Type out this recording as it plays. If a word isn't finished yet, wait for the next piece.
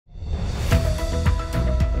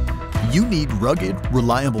You need rugged,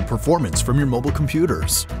 reliable performance from your mobile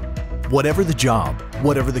computers. Whatever the job,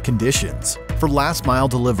 whatever the conditions, for last-mile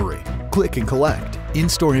delivery, click and collect,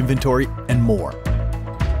 in-store inventory, and more.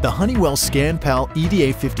 The Honeywell ScanPal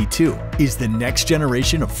EDA52 is the next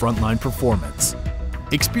generation of frontline performance.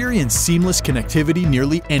 Experience seamless connectivity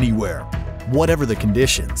nearly anywhere, whatever the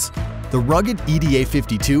conditions. The rugged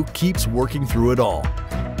EDA52 keeps working through it all.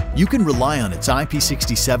 You can rely on its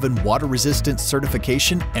IP67 water-resistant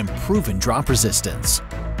certification and proven drop resistance.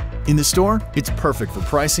 In the store, it's perfect for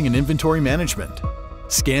pricing and inventory management.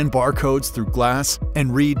 Scan barcodes through glass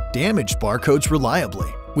and read damaged barcodes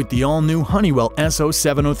reliably with the all-new Honeywell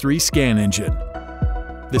SO703 scan engine.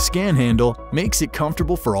 The scan handle makes it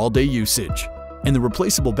comfortable for all-day usage, and the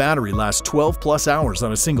replaceable battery lasts 12+ hours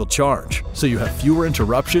on a single charge, so you have fewer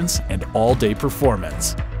interruptions and all-day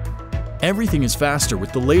performance. Everything is faster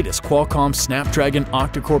with the latest Qualcomm Snapdragon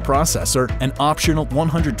octa-core processor and optional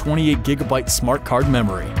 128GB smart card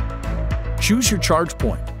memory. Choose your charge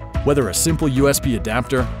point, whether a simple USB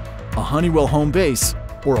adapter, a Honeywell home base,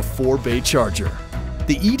 or a 4-bay charger.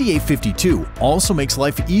 The EDA52 also makes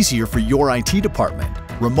life easier for your IT department.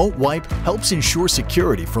 Remote Wipe helps ensure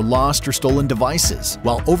security for lost or stolen devices,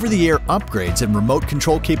 while over-the-air upgrades and remote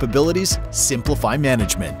control capabilities simplify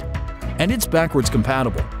management. And it's backwards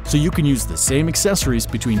compatible, so you can use the same accessories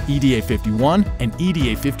between EDA51 and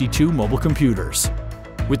EDA52 mobile computers.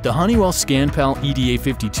 With the Honeywell ScanPal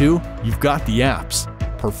EDA52, you've got the apps,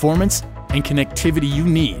 performance, and connectivity you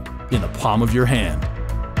need in the palm of your hand.